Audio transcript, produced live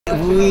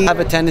We have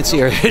a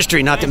tendency or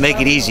history not to make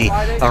it easy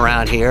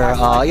around here.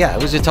 Yeah,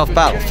 it was a tough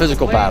battle,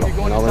 physical battle.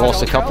 You know, we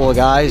lost a couple of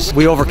guys.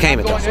 We overcame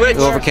it though. We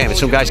overcame it.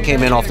 Some guys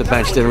came in off the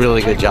bench, did a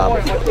really good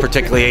job,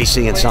 particularly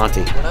AC and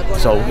Santi.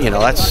 So, you know,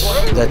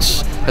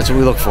 that's what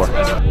we look for.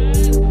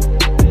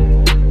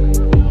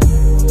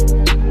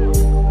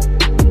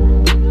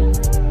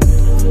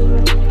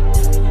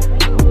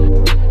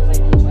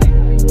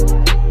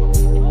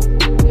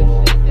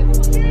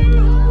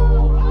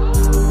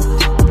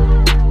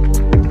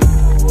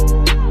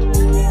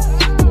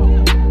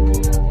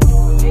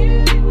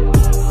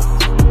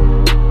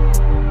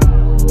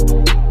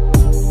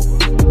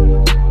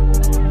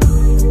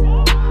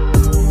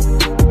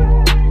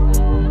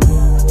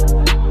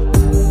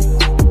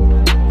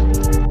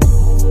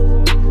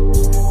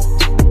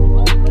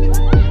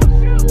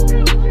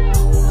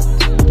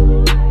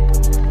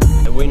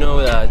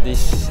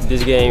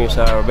 These games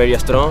are very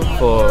strong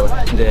for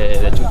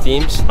the two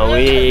teams.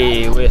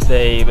 We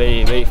stay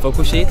very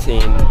focused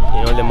in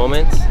all the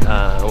moments.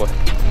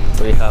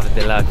 We have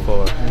the luck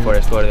for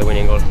score the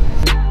winning goal.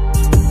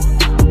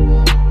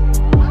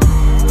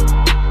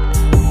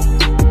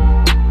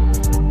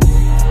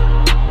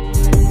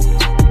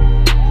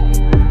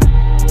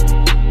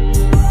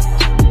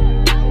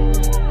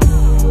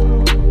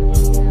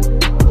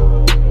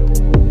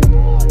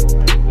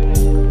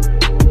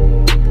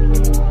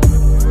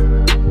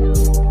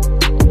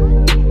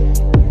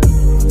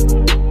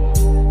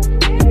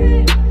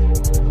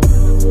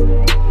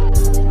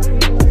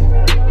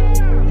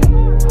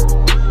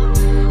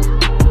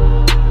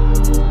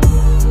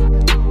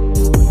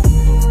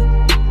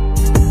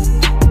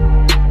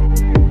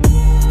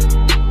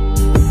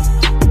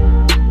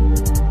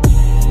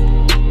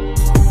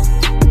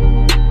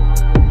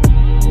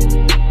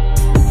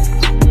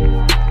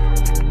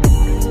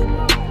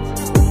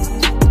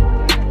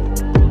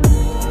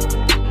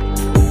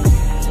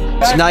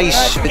 It's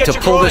nice to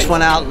pull this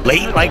one out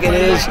late like it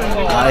is.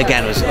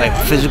 Again, it was like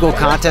physical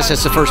contest.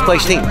 That's the first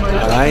place team, all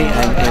right?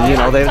 And you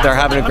know, they're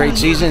having a great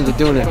season. They're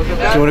doing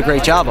a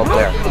great job up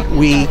there.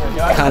 We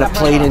kind of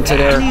played into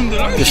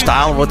the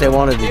style of what they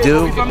wanted to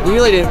do. We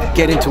really didn't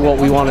get into what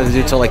we wanted to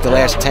do till like the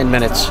last 10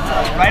 minutes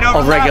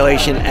of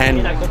regulation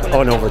and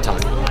on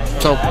overtime.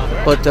 So,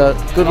 but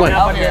good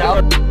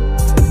win.